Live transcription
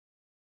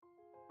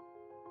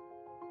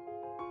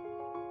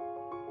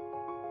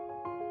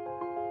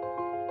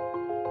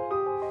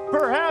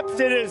Perhaps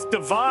it is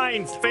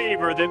divine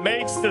favor that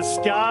makes the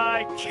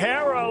sky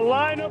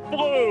Carolina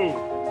blue.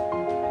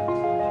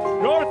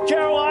 North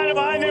Carolina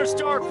behind their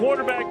star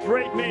quarterback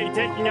Drake May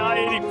taking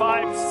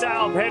I-85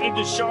 south, headed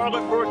to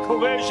Charlotte for a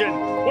collision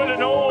with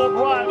an old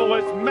rival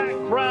as Mac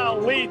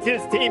Brown leads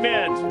his team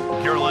in.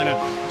 Carolina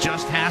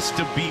just has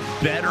to be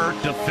better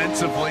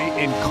defensively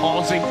in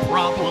causing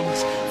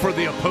problems for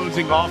the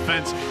opposing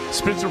offense.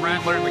 Spencer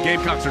Rattler and the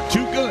Gamecocks are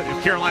too good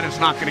if Carolina's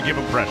not going to give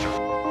them pressure.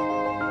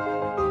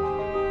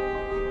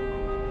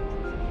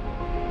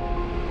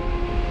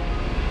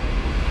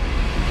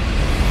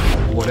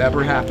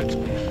 Whatever happens,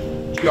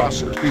 man,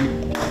 just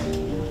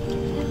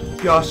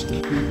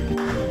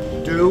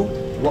do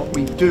what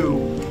we do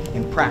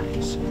in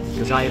practice,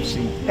 because I have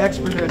seen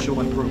exponential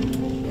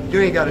improvement.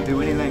 You ain't got to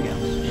do anything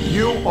else.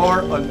 You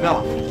are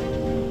enough.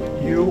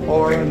 You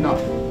are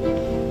enough.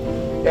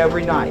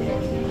 Every night,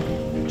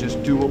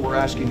 just do what we're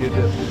asking you to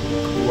do.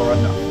 You are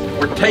enough.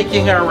 We're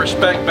taking our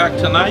respect back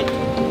tonight.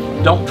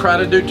 Don't try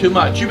to do too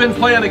much. You've been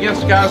playing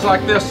against guys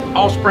like this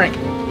all spring,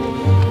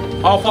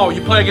 all fall.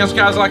 You play against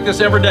guys like this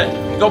every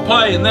day. Go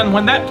play, and then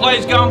when that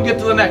play's gone, get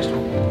to the next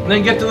one. And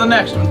then get to the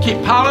next one.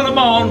 Keep piling them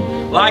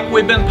on like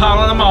we've been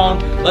piling them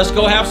on. Let's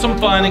go have some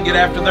fun and get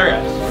after their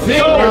ass.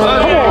 Come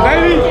on,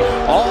 baby!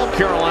 All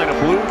Carolina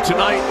blue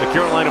tonight. The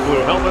Carolina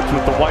blue helmets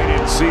with the white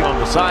NC on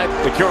the side.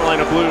 The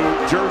Carolina blue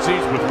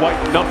jerseys with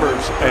white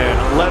numbers and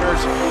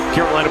letters.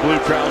 Carolina blue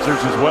trousers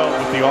as well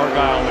with the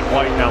Argyle and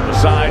white down the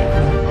side.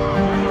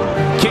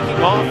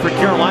 Kicking off for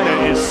Carolina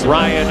is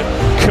Ryan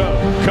Coe.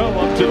 Coe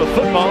up to the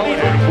football,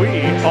 and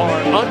we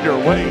are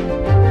underway.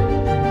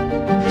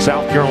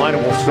 South Carolina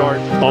will start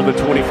on the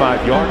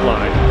 25-yard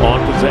line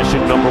on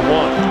possession number 1.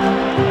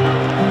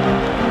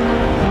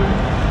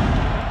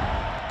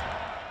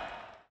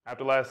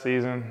 After last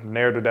season, the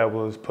narrative that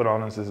was put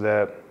on us is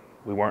that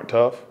we weren't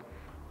tough.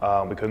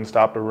 We couldn't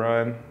stop the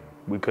run.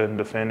 We couldn't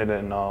defend it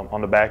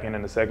on the back end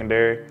in the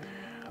secondary.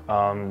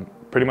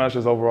 Pretty much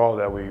just overall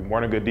that we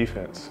weren't a good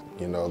defense.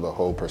 You know, the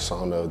whole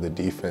persona of the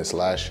defense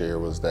last year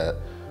was that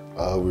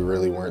we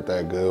really weren't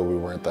that good. We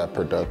weren't that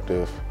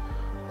productive.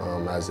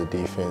 As a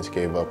defense,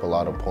 gave up a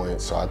lot of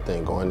points. So I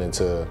think going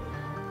into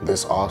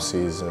this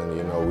offseason,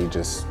 you know, we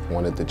just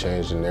wanted to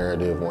change the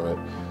narrative, wanted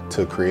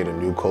to create a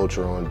new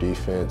culture on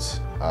defense.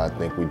 I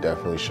think we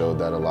definitely showed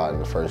that a lot in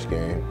the first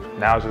game.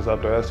 Now it's just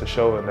up to us to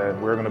show it that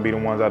we're going to be the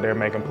ones out there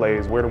making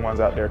plays. We're the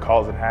ones out there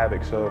causing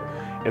havoc. So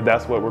if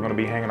that's what we're going to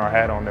be hanging our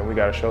hat on, then we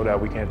got to show that.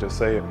 We can't just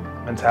say it.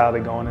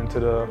 Mentality going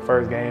into the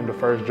first game, the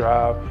first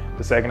drive,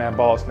 the second half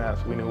ball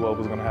snaps, we knew what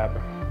was going to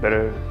happen.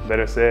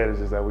 Better said is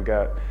just that we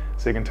got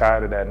sick and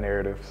tired of that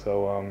narrative.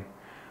 So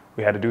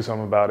we had to do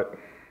something about it.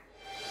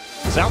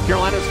 South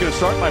Carolina is going to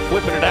start by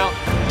flipping it out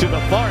to the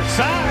far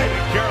side,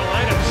 and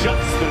Carolina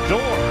shuts the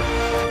door.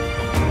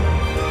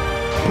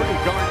 Pretty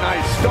darn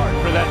nice start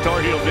for that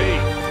Tar Heel D.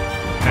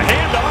 A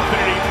handoff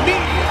and an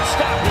immediate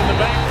stop in the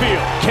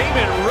backfield.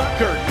 Cayman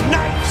Rucker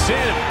knifes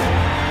in.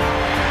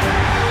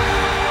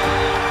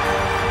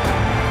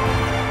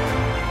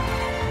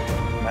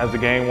 As the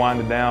game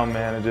winded down,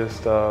 man, it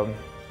just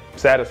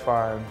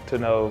satisfying to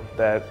know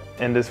that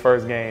in this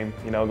first game,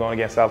 you know, going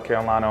against South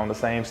Carolina on the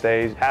same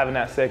stage, having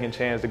that second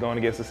chance to going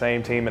against the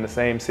same team in the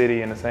same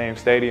city, in the same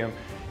stadium,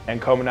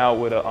 and coming out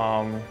with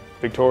a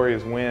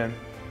victorious win,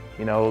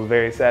 you know, it was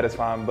very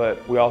satisfying, but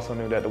we also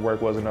knew that the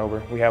work wasn't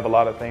over. We have a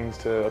lot of things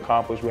to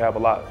accomplish. We have a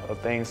lot of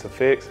things to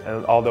fix.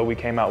 And although we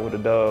came out with a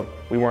dub,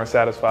 we weren't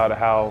satisfied with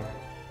how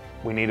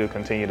we needed to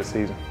continue the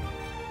season.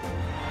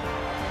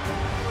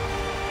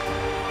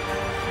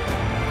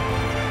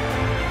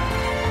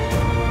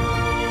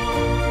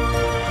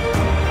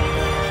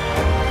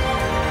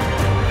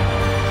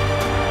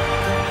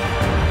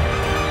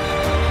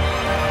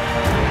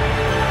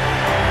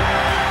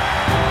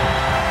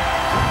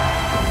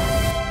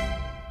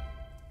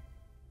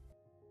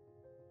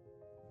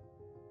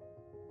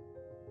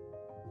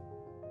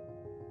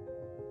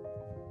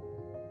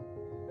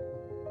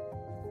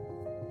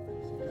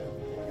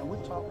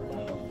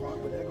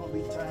 But there's gonna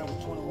be time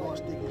with 21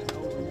 stickers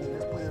goes in.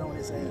 Let's put it on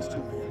his ass too,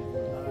 man.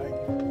 All right.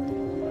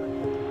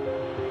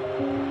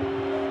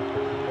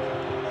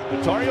 The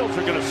Tar Heels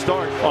are going to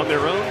start on their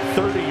own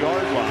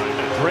 30-yard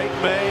line. Drake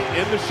May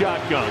in the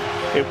shotgun.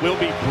 It will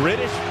be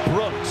British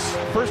Brooks.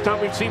 First time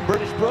we've seen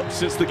British Brooks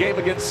since the game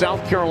against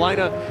South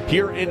Carolina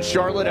here in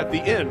Charlotte at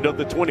the end of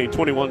the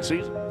 2021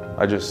 season.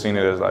 I just seen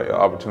it as like an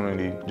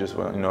opportunity, just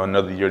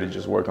another year to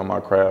just work on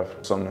my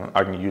craft, something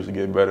I can use to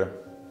get better.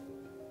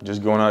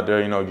 Just going out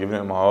there, giving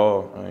it my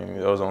all. I mean,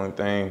 that was the only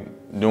thing.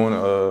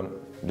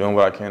 Doing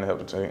what I can to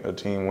help a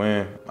team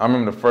win. I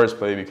remember the first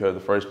play because the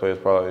first play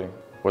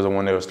was the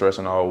one they were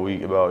stressing all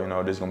week about,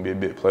 this is gonna be a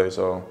big play.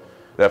 So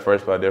that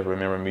first play, I definitely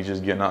remember me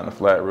just getting out in the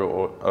flat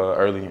real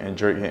early and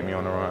Drake hit me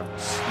on the run.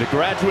 The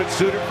graduate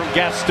student from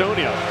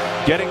Gastonia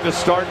getting the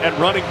start at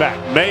running back.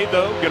 May,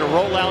 though, gonna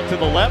roll out to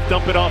the left,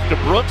 dump it off to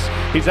Brooks.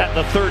 He's at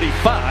the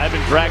 35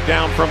 and dragged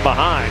down from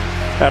behind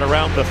at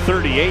around the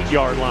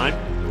 38-yard line.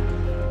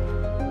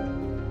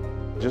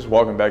 Just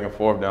walking back and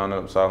forth down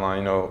the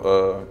sideline,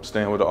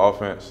 staying with the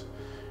offense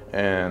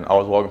and I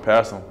was walking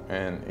past him,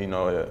 and you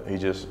know, he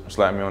just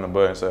slapped me on the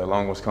butt and said,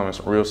 "Long was coming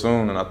real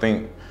soon." And I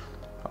think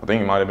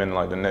it might have been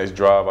like the next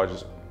drive I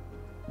just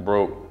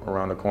broke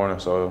around the corner,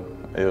 so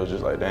it was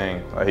just like,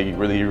 dang, like he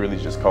really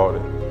just called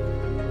it.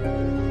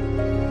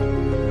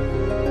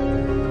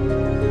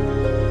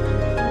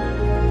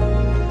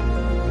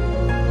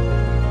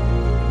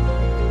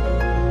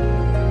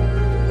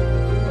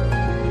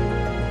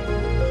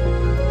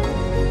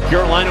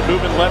 Carolina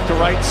moving left to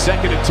right,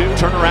 2nd and 2.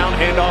 Turnaround,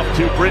 handoff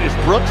to British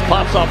Brooks.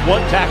 Pops off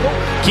one tackle,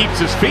 keeps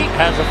his feet,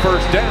 has a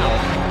first down.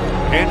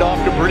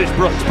 Handoff to British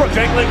Brooks. Brooks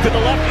angling to the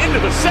left, into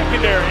the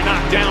secondary,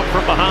 knocked down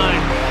from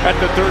behind at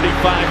the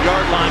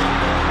 35-yard line.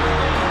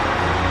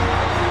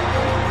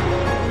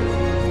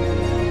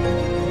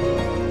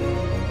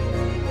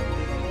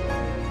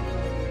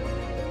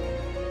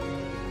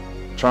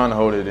 Trying to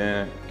hold it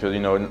in, because,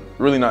 you know,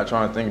 really not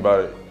trying to think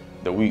about it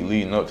the week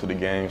leading up to the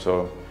game.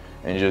 So,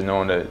 and just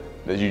knowing that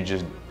you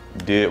just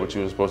did what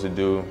you were supposed to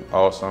do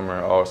all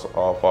summer,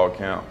 all fall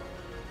camp,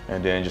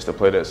 and then just to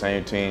play that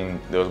same team,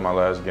 that was my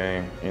last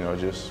game. You know,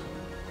 just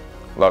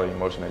a lot of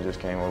emotion that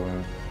just came over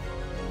me.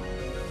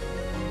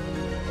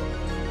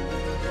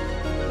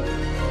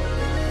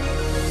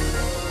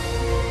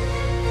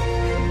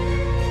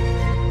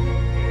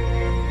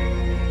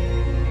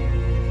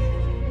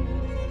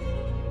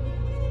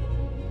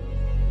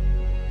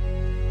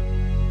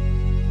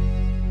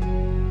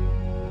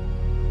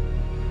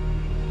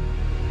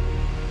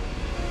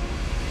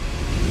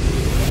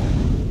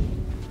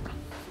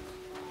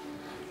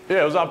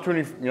 Yeah, it was an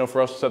opportunity, you know,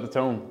 for us to set the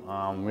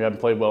tone. We hadn't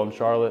played well in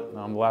Charlotte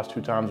the last 2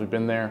 times we've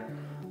been there.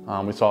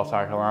 We saw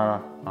South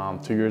Carolina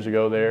 2 years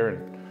ago there,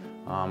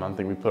 and I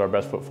think we put our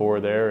best foot forward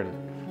there.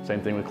 And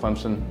same thing with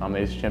Clemson,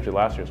 the ACC championship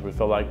last year. So we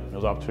felt like it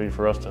was an opportunity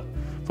for us to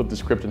flip the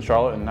script in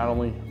Charlotte, and not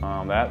only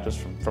that,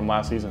 just from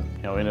last season,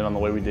 you know, ended on the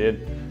way we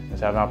did,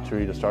 just have an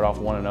opportunity to start off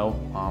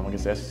 1-0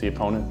 against the SEC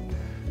opponent,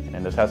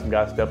 and just had some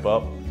guys step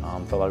up.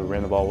 Felt like we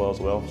ran the ball well as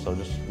well, so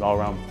just an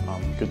all-around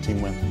good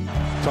team win.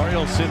 Tar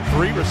Heels sent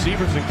 3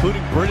 receivers,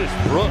 including British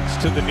Brooks,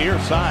 to the near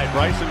side.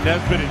 Bryson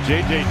Nesbitt and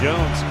J.J.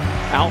 Jones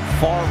out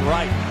far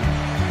right.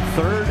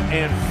 3rd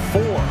and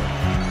 4.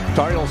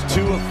 Tar Heels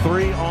 2 of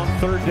 3 on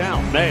 3rd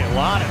down. May, a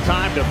lot of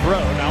time to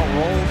throw. Now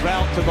rolls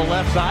out to the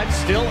left side,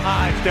 still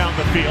eyes down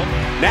the field.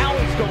 Now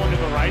he's going to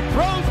the right,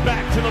 throws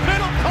back to the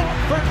middle, caught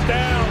 1st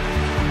down.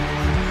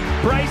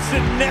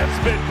 Bryson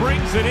Nesbitt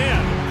brings it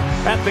in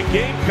at the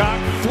Gamecock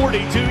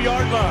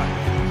 42-yard line.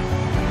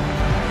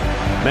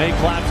 May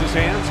claps his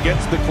hands,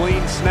 gets the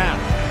clean snap,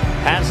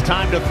 has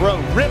time to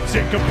throw, rips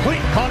it complete,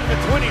 caught at the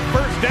 20,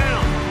 1st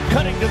down.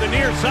 Cutting to the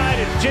near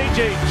side is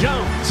J.J.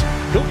 Jones.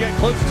 He'll get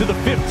close to the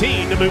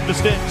 15 to move the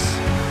sticks.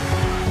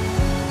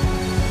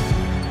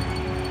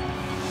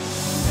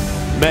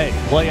 May,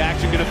 play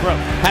action, gonna throw,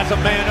 has a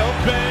man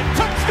open,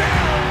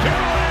 touchdown,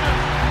 Carolina!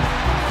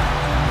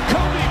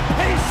 Kobe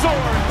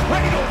Paysorn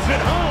cradles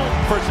it home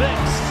for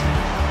 6.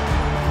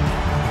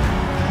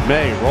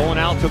 May rolling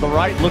out to the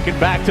right, looking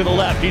back to the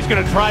left. He's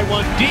going to try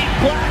one deep.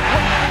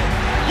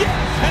 Yes,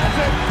 has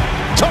it.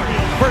 Tar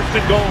Heels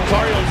 1st and goal.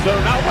 Tar Heels though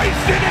not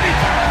wasting any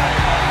time.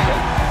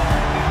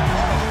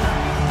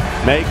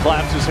 May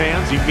claps his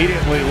hands,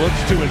 immediately looks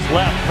to his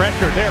left.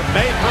 Pressure there.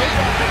 May throws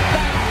off his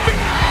back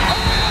feet.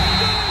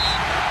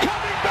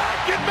 Coming back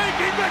and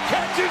making the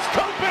catch is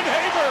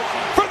Copenhaver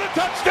for the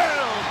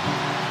touchdown.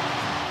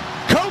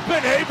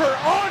 Copenhaver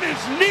on his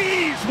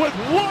knees with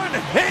one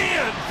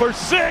hand for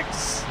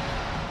 6.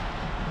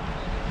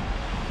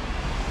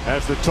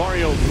 As the Tar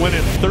Heels win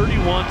it 31-17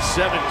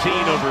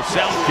 over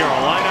South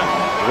Carolina.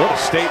 What a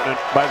statement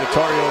by the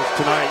Tar Heels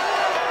tonight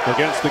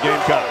against the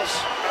Gamecocks.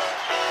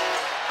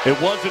 It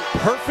wasn't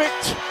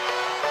perfect,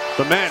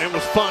 but man, it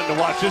was fun to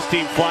watch this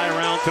team fly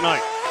around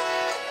tonight.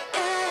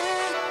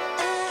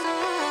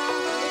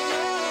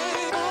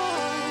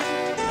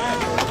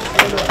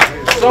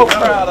 So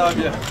proud of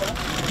you.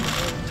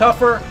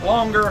 Tougher,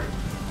 longer.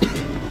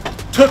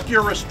 Took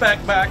your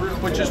respect back,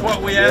 which is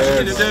what we asked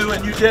you to do,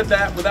 and you did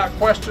that without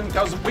question,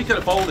 because we could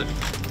have folded.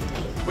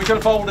 We could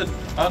have folded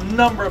a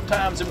number of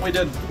times, and we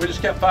didn't. We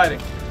just kept fighting.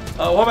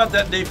 What about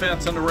that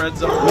defense in the red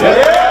zone?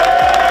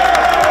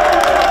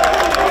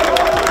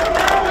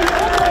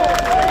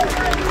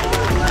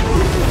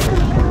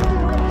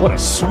 What a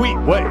sweet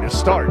way to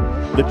start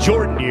the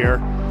Jordan year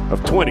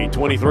of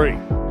 2023.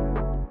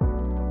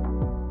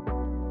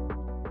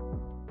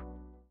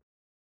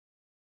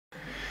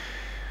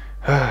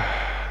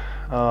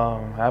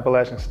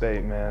 Appalachian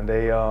State, man,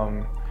 they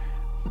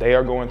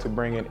are going to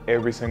bring it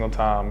every single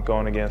time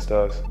going against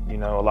us. You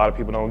know, a lot of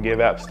people don't give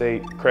App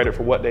State credit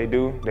for what they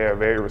do. They're a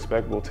very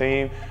respectable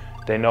team.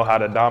 They know how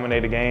to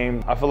dominate a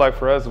game. I feel like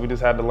for us, we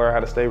just had to learn how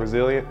to stay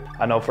resilient.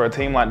 I know for a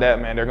team like that,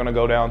 man, they're going to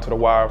go down to the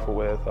wire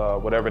with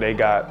whatever they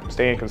got.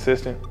 Staying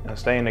consistent and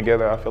staying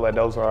together, I feel like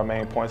those are our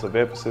main points of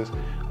emphasis.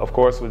 Of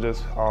course, we're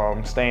just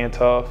staying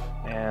tough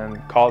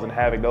and causing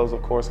havoc. Those,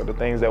 of course, are the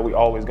things that we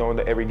always go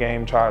into every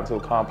game trying to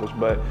accomplish.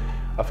 But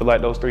I feel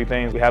like those 3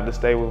 things, we have to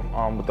stay with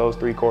those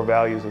 3 core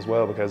values as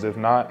well, because if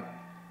not,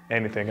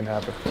 anything can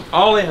happen.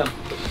 All in.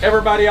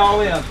 Everybody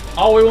all in.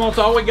 All we want's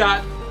all we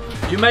got.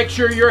 You make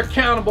sure you're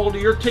accountable to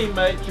your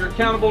teammates. You're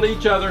accountable to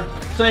each other.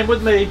 Same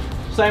with me.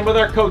 Same with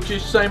our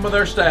coaches. Same with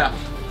our staff.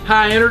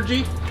 High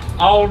energy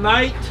all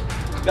night.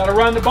 Got to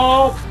run the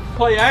ball,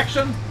 play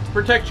action,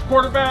 protect your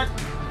quarterback.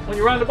 When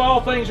you run the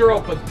ball, things are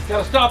open.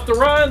 Got to stop the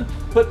run,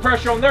 put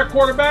pressure on their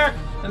quarterback,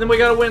 and then we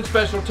got to win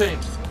special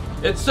teams.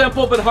 It's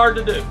simple but hard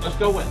to do. Let's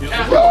go win.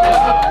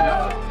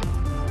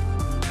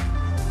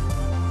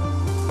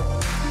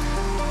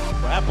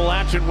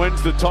 Appalachian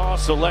wins the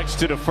toss, elects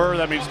to defer.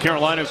 That means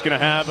Carolina's going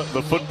to have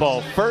the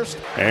football first,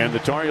 and the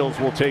Tar Heels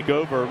will take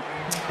over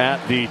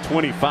at the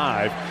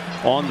 25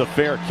 on the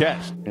fair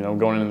catch. You know,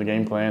 going into the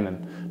game plan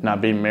and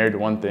not being married to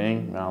one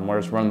thing, whether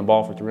it's running the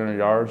ball for 300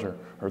 yards or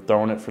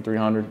throwing it for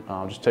 300,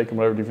 just taking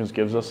whatever defense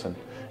gives us and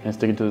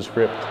sticking to the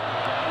script.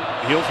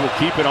 Heels will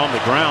keep it on the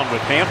ground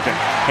with Hampton.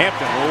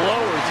 Hampton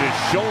lowers his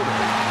shoulder.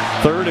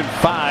 3rd and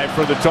 5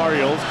 for the Tar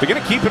Heels. They're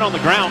going to keep it on the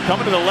ground.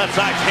 Coming to the left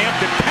side.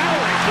 Hampton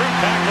powering through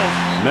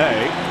tackles.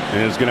 May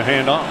is going to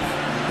hand off.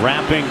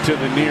 Wrapping to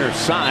the near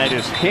side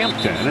is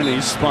Hampton, and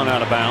he's spun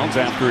out of bounds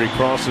after he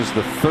crosses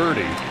the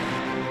 30. Here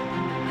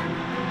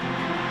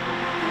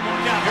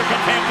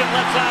comes Hampton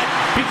left side.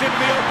 He's into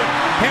the open.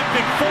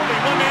 Hampton 40.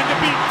 One man to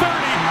beat 30.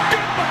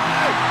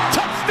 Goodbye.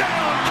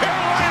 Touchdown.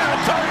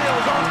 Carolina. Tar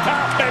Heels on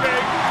top, baby.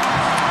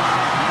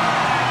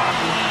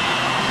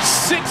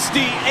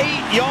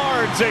 68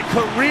 yards, a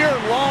career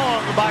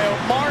long by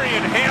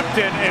Omarion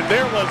Hampton, and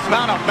there was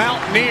not a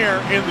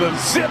Mountaineer in the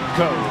zip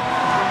code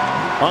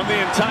on the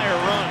entire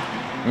run.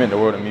 It meant the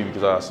world to me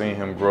because I seen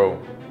him grow,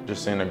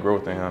 just seeing the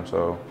growth in him.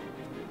 So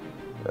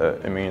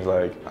it means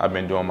like I've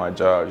been doing my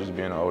job, just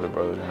being an older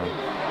brother to him. We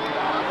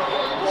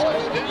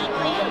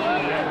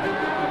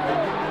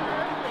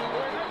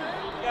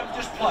got to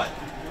just play.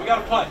 We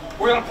got to play.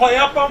 We're going to play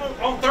up on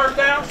 3rd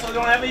down so they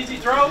don't have easy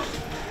throws.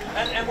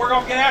 And we're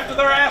going to get after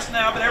their ass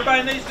now, but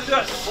everybody needs to do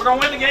it. We're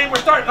going to win the game. We're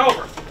starting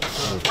over.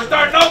 We're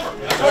starting over.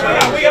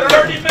 We got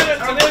 30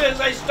 minutes, and it is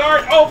a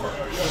start over.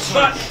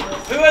 But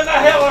who in the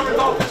hell ever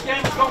thought this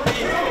game was going to be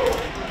easy?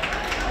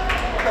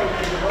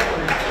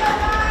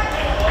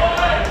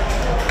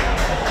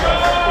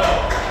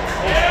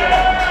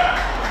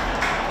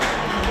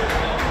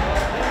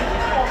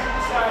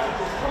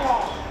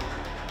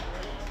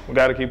 We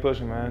got to keep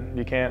pushing, man.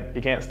 You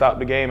can't stop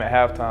the game at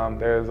halftime.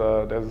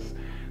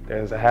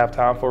 There's a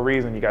halftime for a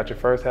reason. You got your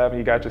first half and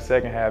you got your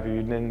second half.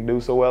 You didn't do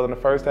so well in the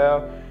first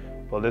half.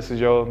 Well, this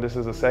is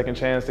a second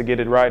chance to get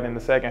it right in the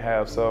second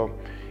half. So,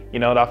 you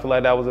know, I feel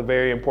like that was a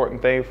very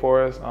important thing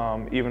for us.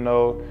 Even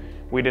though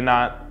we did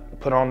not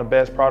put on the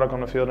best product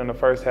on the field in the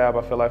first half,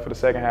 I feel like for the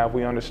second half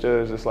we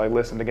understood. It's just like,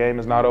 listen, the game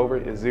is not over.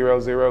 It's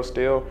 0-0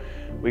 still.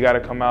 We got to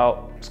come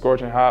out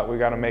scorching hot. We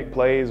got to make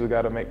plays. We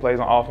got to make plays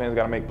on offense. We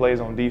got to make plays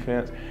on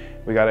defense.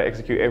 We got to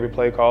execute every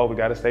play call. We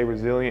got to stay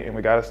resilient and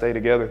we got to stay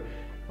together.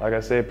 Like I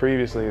said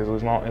previously, as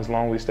long as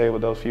we stay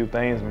with those few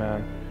things,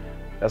 man,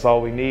 that's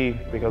all we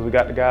need because we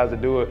got the guys to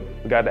do it.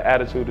 We got the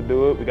attitude to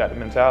do it. We got the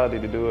mentality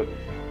to do it.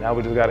 Now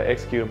we just got to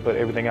execute and put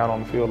everything out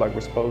on the field like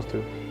we're supposed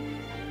to.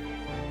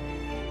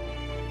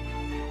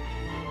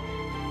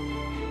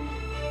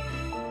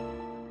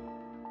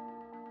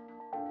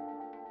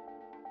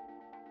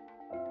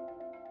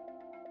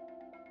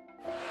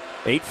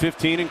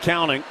 .8:15 and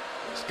counting.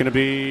 It's going to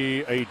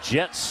be a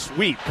jet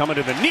sweep coming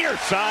to the near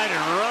side and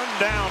run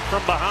down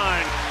from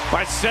behind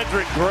by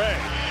Cedric Gray.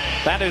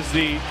 That is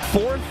the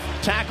 4th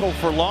tackle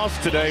for loss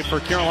today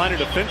for Carolina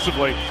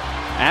defensively.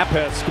 App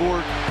has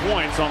scored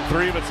points on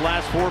 3 of its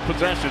last 4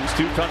 possessions,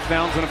 2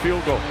 touchdowns and a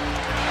field goal.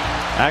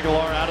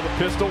 Aguilar out of the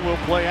pistol,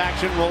 will play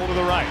action, roll to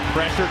the right.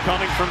 Pressure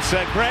coming from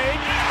Ced Gray.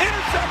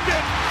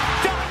 Intercepted!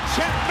 Don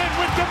Chapman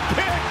with the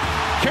pick!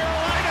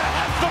 Carolina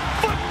has the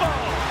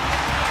football!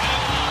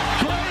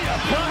 Gray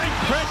applying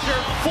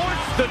pressure,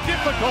 forced the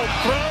difficult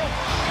throw.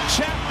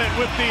 Chapman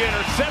with the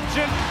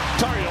interception.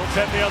 Tar Heels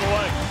head the other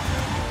way.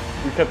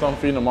 We kept on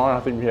feeding them on. I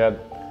think we had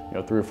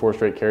 3 or 4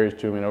 straight carries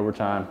to him in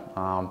overtime.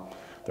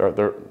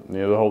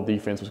 The whole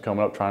defense was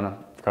coming up trying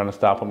to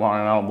stop him on,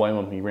 and I don't blame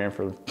him. He ran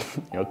for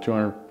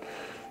 200,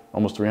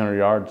 almost 300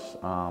 yards,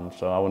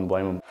 so I wouldn't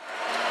blame him.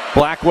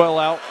 Blackwell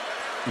out,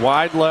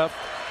 wide left.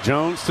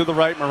 Jones to the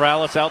right,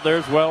 Morales out there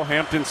as well.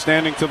 Hampton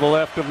standing to the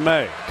left of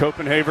May.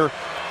 Copenhaver,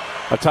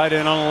 a tight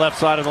end on the left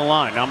side of the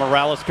line. Now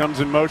Morales comes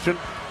in motion.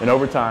 In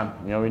overtime,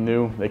 we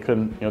knew they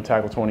couldn't,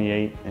 tackle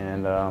 28,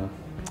 and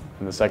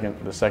in the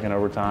second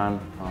overtime,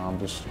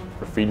 just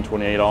were feeding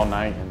 28 all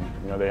night,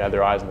 and they had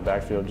their eyes in the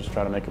backfield, just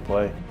trying to make a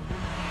play.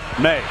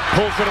 May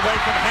pulls it away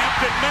from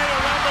Hampton. May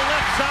around the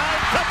left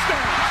side,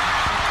 touchdown.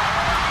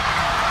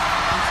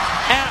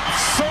 App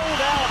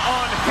sold out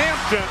on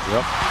Hampton.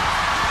 Yep.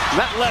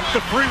 That left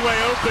the freeway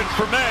open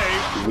for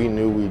May. We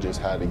knew we just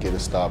had to get a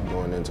stop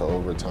going into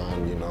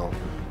overtime.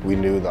 We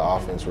knew the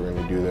offense were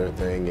going to do their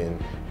thing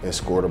and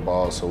score the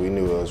ball, so we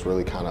knew it was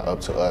really kind of up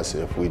to us.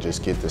 If we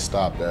just get the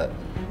stop, that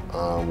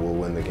we'll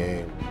win the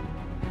game.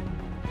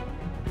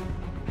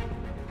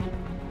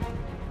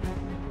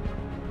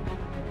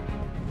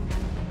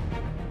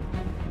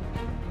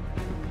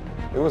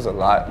 It was a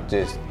lot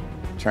just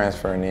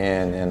transferring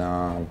in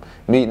and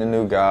meeting the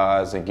new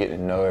guys and getting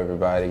to know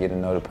everybody, getting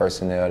to know the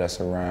personnel that's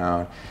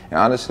around, and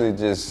honestly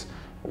just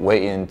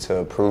waiting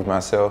to prove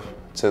myself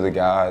to the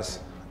guys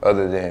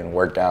other than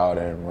work out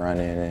and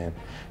running and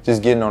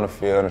just getting on the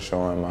field and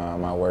showing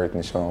my worth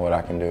and showing what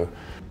I can do.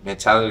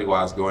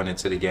 Mentality-wise, going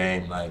into the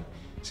game, like,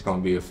 it's going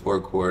to be a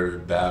 4-quarter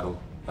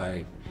battle.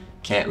 Like,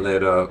 can't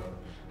let up.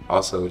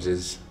 Also,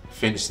 just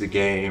finish the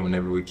game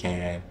whenever we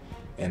can,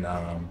 and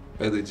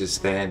really just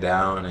stand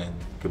down and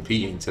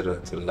competing to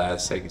the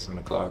last seconds on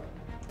the clock.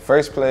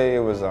 First play, it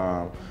was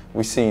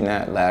we seen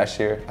that last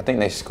year. I think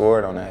they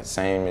scored on that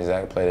same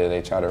exact play that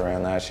they tried to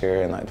run last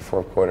year in like the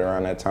 4th quarter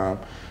around that time.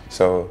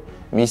 So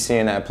me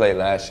seeing that play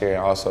last year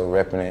and also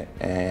repping it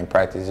in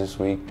practice this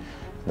week,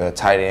 the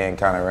tight end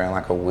kind of ran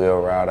like a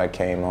wheel route. I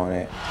came on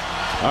it.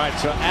 All right,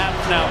 so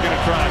App's now going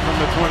to try from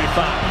the 25.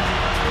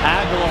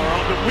 Aguilar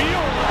on the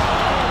wheel,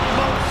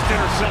 almost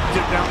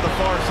intercepted down the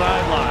far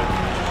sideline.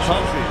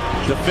 Humphrey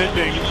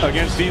defending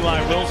against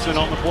Eli Wilson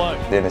on the play.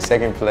 Then the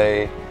second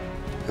play,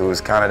 it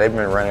was kind of, they've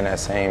been running that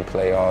same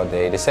play all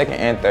day. The second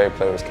and third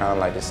play was kind of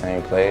like the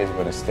same plays,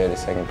 but instead the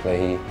second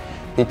play,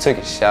 he took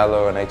it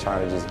shallow and they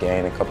trying to just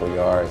gain a couple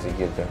yards to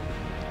get the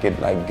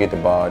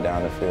ball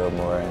down the field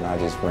more, and I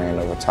just ran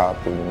over top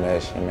through the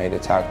mesh and made a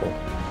tackle.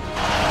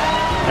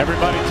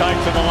 Everybody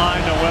tight to the line.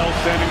 Noel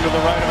standing to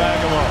the right of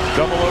Aguilar.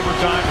 Double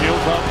overtime,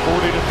 heels up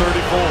 40-34.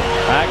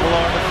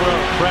 Aguilar to throw.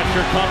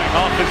 Pressure coming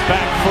off his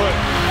back foot.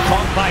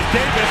 Caught by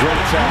Davis.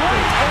 Great tackle.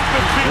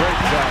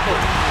 Great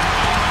tackle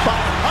by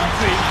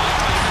Humphrey.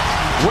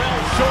 Well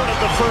short of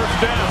the first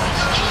down.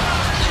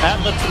 At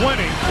the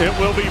 20, it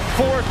will be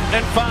 4th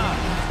and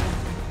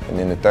 5. And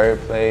then the third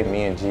play,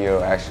 me and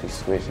Gio actually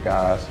switched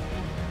guys.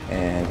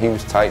 And he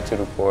was tight to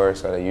the core,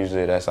 so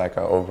usually that's like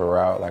an over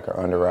route, like an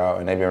under route,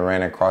 and they've been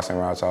running crossing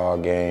routes all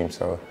game.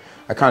 So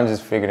I kind of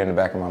just figured in the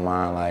back of my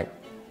mind, like,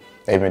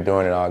 they've been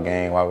doing it all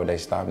game, why would they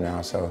stop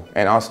now? So,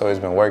 and also it's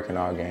been working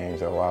all game,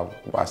 so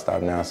why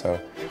stop now? So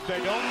if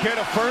they don't get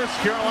a first,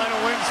 Carolina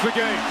wins the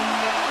game,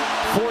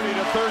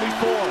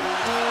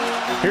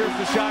 40-34. Here's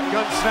the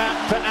shotgun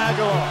snap to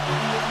Aguilar.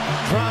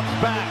 Drops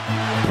back,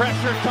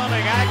 pressure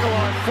coming.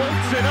 Aguilar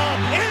floats it up,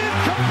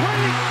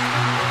 incomplete.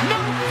 No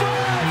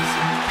flags.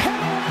 Head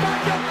on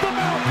back up the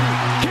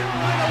mountain.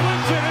 Carolina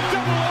wins it in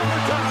double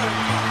overtime,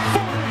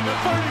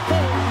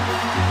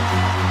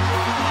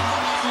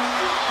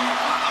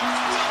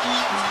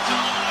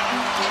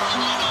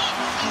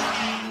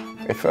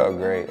 40-34. It felt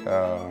great.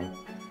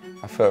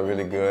 I felt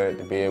really good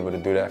to be able to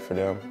do that for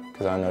them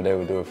because I know they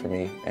would do it for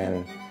me.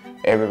 And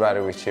everybody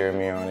was cheering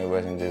me on. It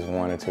wasn't just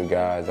 1 or 2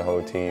 guys, the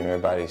whole team.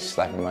 Everybody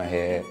slapping my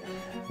head,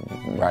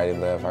 right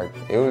and left.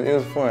 It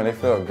was fun. It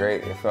felt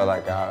great. It felt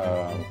like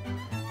I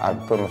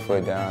put my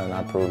foot down and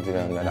I proved to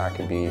them that I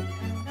could be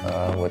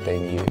what they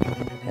needed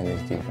in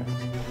this defense.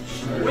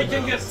 We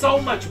can get so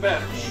much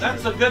better.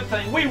 That's a good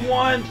thing. We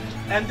won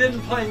and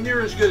didn't play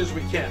near as good as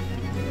we can.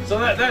 So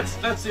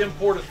that's the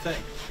important thing.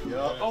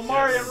 Yep.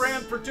 Omarion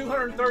ran for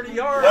 230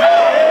 yards.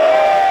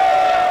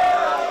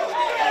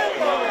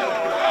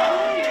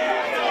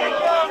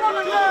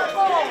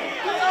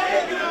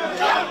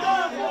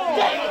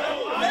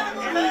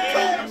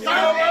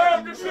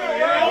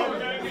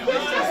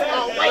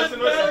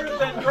 Better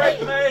than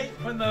Drake May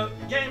when the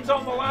game's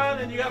on the line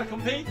and you got to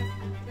compete.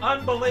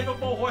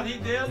 Unbelievable what he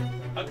did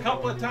a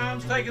couple of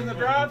times taking the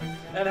drive.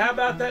 And how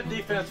about that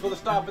defense with a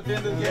stop at the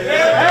end of the game?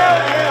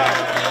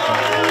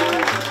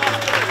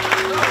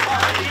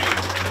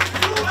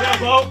 Yeah,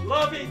 both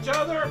love each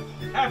other.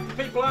 Half the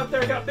people out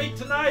there got beat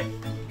tonight.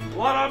 A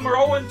lot of them are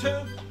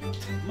 0-2.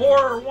 More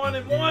are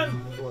 1-1.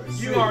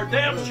 You are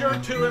damn sure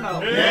 2-0.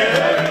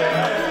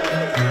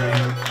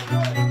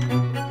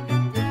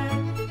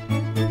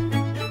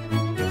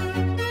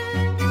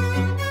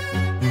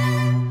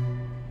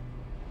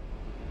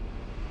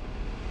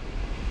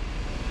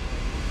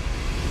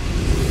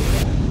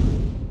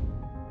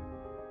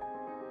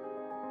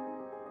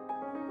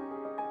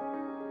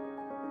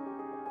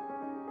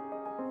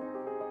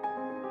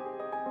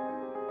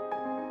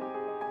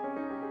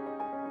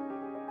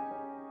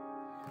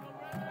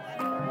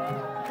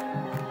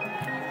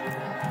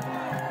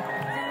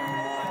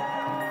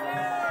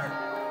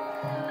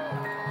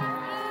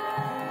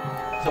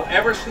 So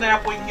every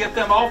snap we can get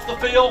them off the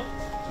field,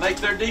 make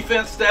their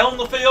defense stay on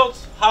the field.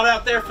 Hot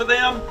out there for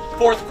them.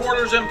 4th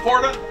quarter is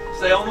important.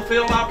 Stay on the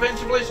field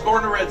offensively, score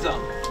in the red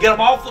zone. Get them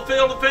off the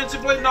field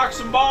offensively, knock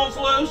some balls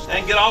loose,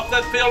 and get off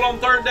that field on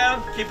 3rd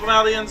down. Keep them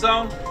out of the end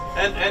zone.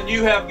 And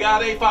you have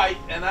got a fight,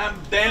 and I'm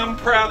damn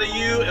proud of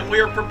you, and we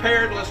are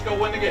prepared. Let's go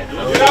win the game.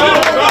 Let's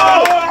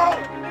go!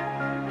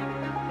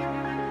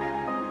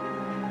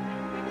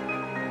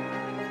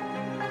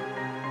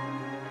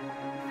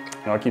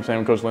 You know, I keep saying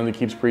when Coach Lindsey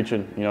keeps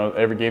preaching, you know,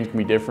 every game can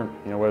be different,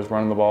 you know, whether it's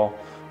running the ball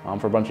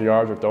for a bunch of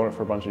yards or throwing it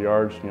for a bunch of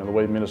yards. You know, the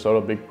way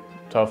Minnesota, big,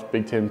 tough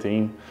Big Ten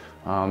team,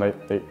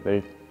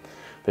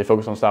 they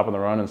focus on stopping the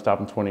run and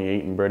stopping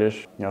 28 and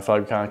British. You know, I felt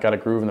like we kind of got a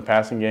groove in the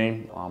passing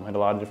game. Had a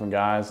lot of different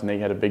guys. Nate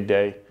had a big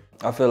day.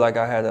 I feel like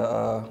I had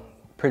a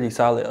pretty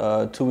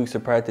solid 2 weeks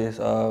of practice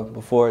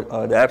before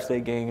the App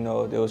State game. You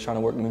know, they was trying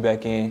to work me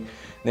back in.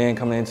 Then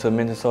coming into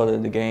Minnesota,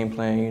 the game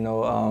plan, you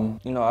know,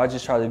 I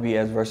just try to be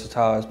as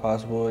versatile as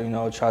possible. You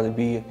know, try to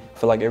be, I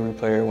feel like every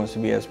player wants to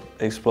be as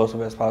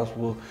explosive as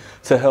possible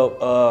to help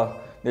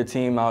their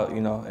team out,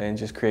 you know, and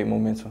just create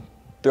momentum.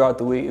 Throughout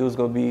the week, it was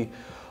going to be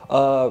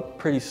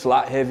pretty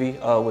slot heavy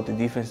with the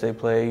defense they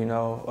play. You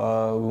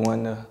know, we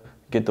wanted to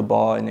get the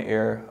ball in the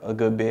air a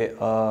good bit,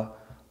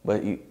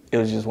 but it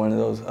was just one of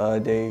those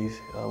days,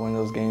 one of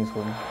those games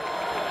for me.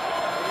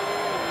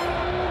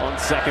 On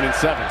 2nd and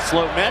 7,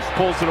 slow mesh,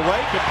 pulls it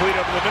away, complete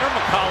over the middle.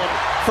 McCollum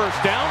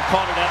first down,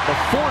 caught it at the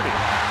 40,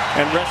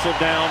 and wrestled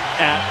down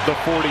at the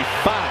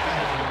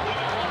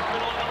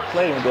 45.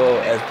 Played and go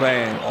as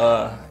planned.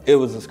 It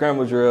was a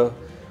scramble drill,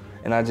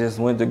 and I just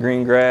went to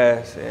green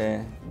grass,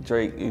 and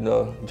Drake, you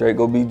know, Drake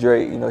go be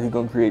Drake. You know, he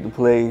gonna create the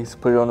plays,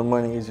 put it on the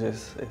money.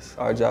 It's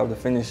our job to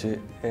finish it.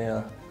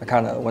 And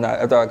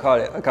after I caught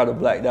it, I kind of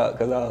blacked out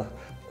because I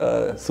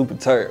was super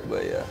tired.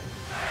 But yeah.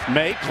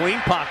 May, clean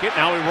pocket.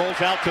 Now he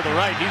rolls out to the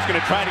right. He's going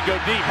to try to go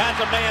deep. Has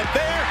a man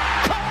there.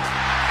 Caught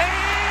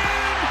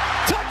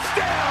and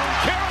touchdown,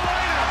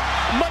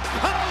 Carolina.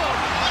 McCollum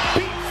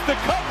beats the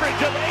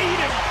coverage of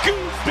Aiden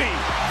Gooseby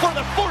for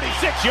the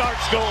 46-yard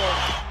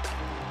score.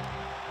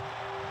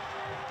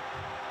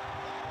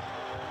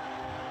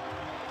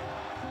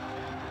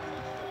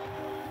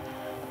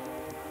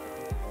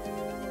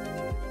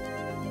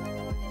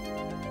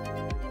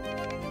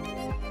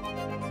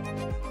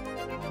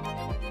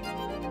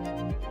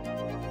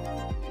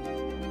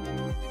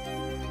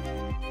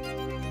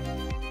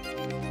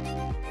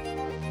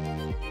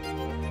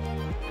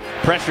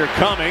 Pressure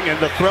coming, and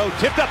the throw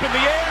tipped up in the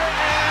air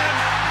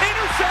and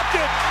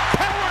intercepted.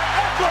 Power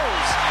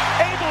Echols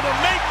able to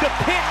make the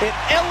pick and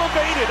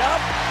elevate it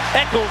up.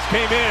 Echols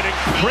came in and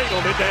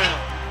cradled it down.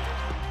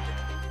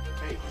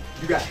 Hey,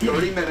 you got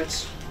 30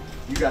 minutes.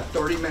 You got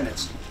 30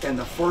 minutes, and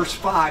the first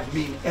 5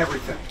 mean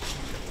everything.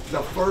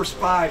 The first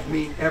 5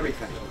 mean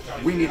everything.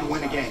 We need to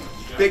win the game.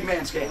 Big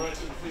man's game.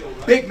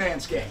 Big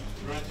man's game.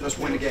 Let's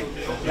win the game.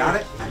 Got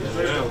it?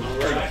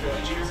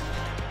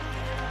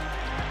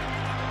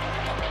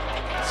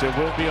 It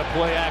will be a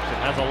play action.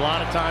 Has a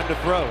lot of time to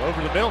throw.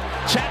 Over the middle.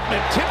 Chapman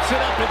tips it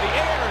up in the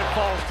air and it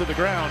falls to the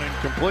ground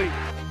incomplete.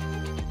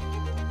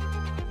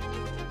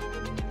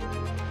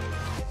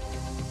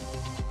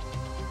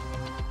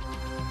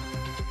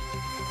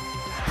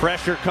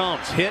 Pressure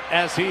comes. Hit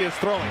as he is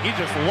throwing. He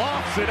just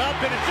lofts it up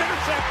and it's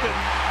intercepted.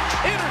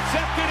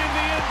 Intercepted in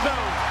the end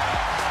zone.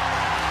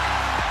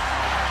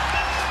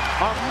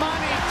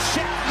 Armani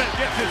Chapman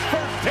gets his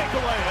first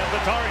takeaway of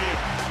the Tar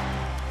Heels.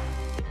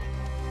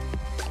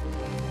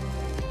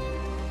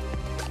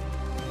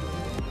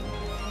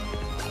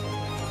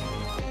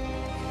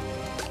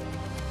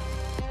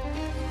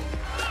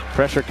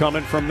 Pressure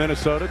coming from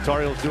Minnesota.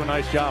 Tar Heels do a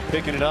nice job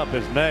picking it up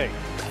as May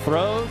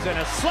throws, and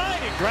a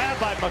sliding grab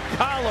by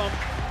McCollum.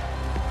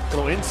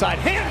 Little inside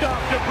handoff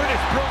to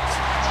British Brooks.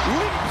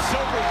 Leaps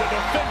over the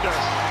defender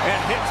and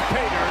hits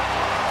Pater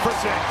for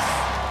 6.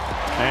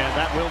 And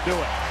that will do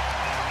it.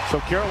 So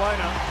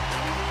Carolina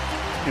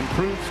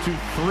improves to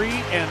 3-0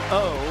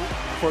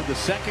 for the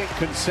 2nd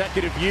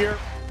consecutive year.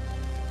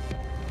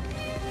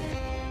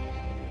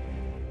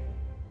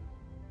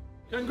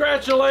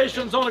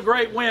 Congratulations on a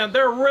great win.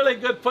 They're a really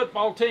good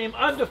football team,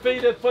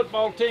 undefeated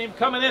football team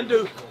coming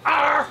into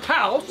our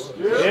house.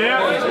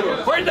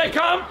 Yeah. Where'd they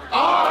come?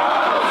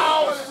 Our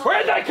house.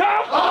 Where'd they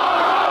come?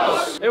 Our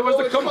house. It was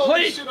a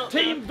complete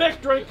team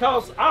victory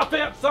because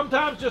offense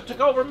sometimes just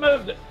took over and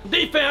moved it.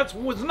 Defense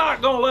was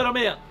not going to let them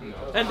in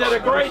and did a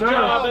great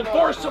job and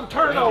forced some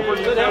turnovers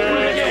that helped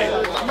win the game.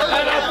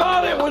 And I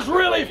thought it was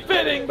really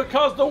fitting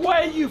because the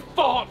way you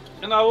fought,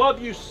 and I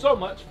love you so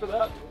much for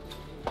that.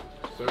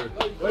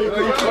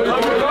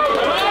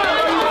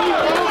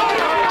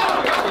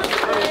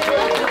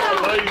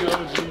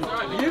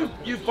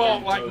 You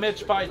fought like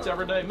Mitch fights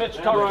every day. Mitch,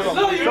 talk to him.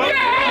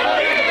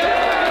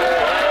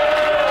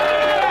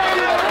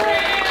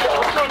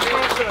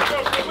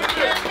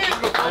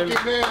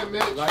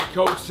 Like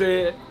Coach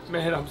said,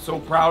 man, I'm so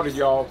proud of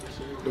y'all.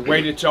 The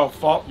way that y'all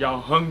fought, y'all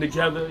hung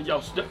together,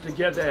 y'all stuck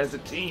together as a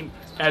team,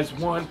 as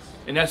one,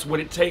 and that's what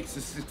it takes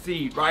to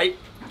succeed, right?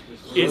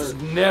 It's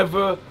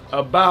never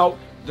about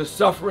the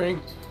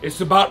suffering, it's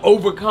about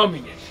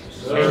overcoming it.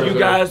 And you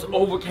guys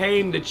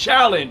overcame the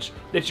challenge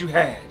that you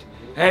had.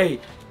 Hey,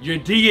 your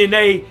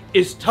DNA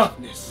is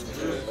toughness.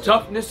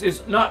 Toughness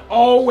is not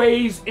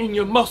always in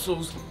your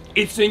muscles,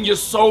 it's in your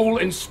soul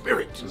and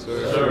spirit.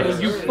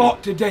 And you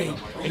fought today,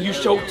 and you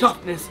showed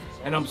toughness,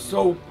 and I'm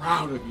so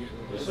proud of you.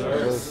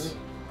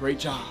 Great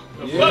job.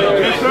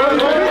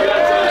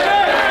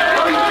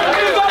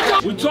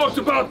 We talked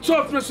about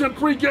toughness in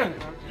pregame.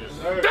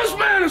 This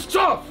man is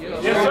tough.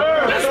 Yes,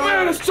 sir. This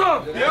man is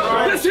tough.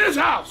 Yes, this is his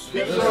house.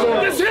 Yes,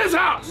 this is his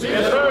house.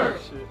 Yes, sir.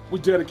 We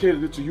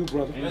dedicated it to you,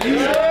 brother.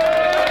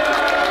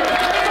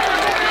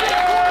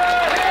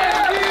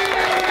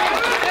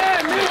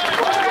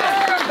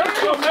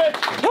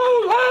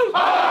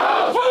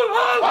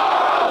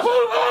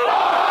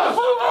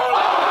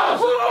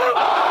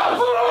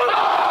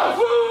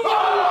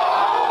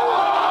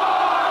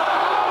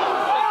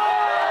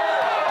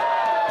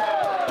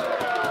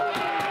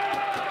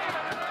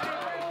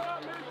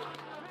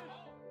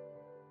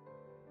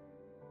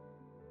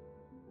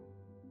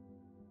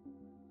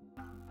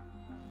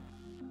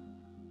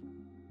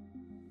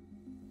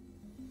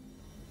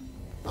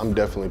 I'm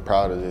definitely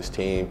proud of this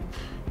team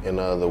and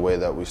the way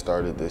that we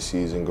started this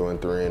season going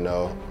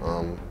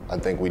 3-0. I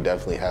think we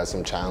definitely had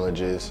some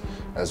challenges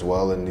as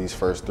well in these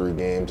first 3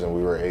 games, and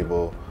we were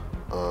able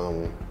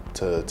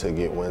to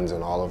get wins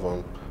in all of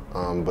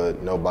them.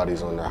 But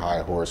nobody's on their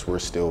high horse. We're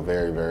still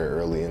very, very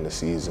early in the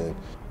season.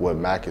 What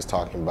Mac is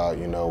talking about,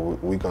 you know,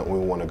 we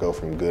want to go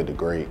from good to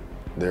great.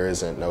 There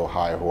isn't no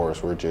high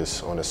horse. We're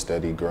just on a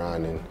steady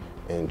grind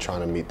and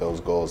trying to meet those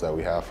goals that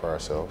we have for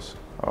ourselves.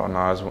 Oh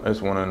no, it's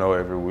 1-0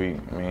 every week.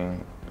 I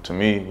mean, to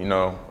me, you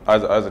know,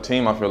 as a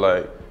team, I feel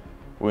like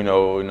we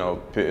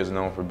know Pitt is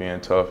known for being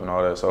tough and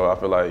all that. So I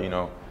feel like, you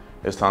know,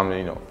 it's time to,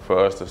 you know, for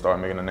us to start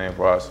making a name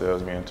for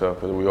ourselves, being tough,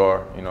 because we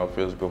are, you know,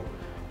 physical.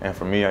 And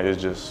for me,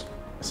 it's just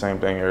the same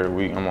thing every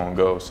week. I'm on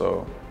go,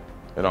 so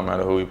it don't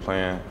matter who we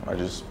playing. I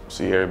just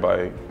see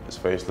everybody is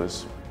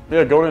faceless.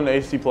 Yeah, going into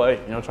AC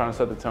play, you know, trying to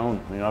set the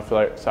tone. You know, I feel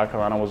like South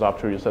Carolina was an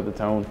opportunity to set the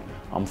tone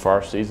for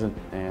our season,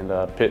 and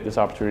Pitt, this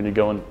opportunity to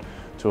go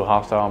into a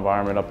hostile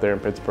environment up there in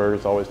Pittsburgh.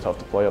 It's always tough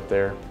to play up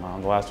there.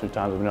 The last 2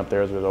 times I've been up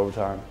there has been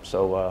overtime,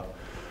 so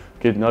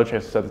get another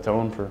chance to set the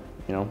tone for,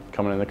 you know,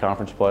 coming into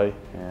conference play,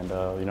 and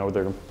you know,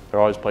 they're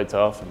always play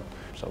tough, and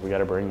so we got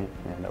to bring it,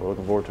 and we're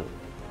looking forward to it.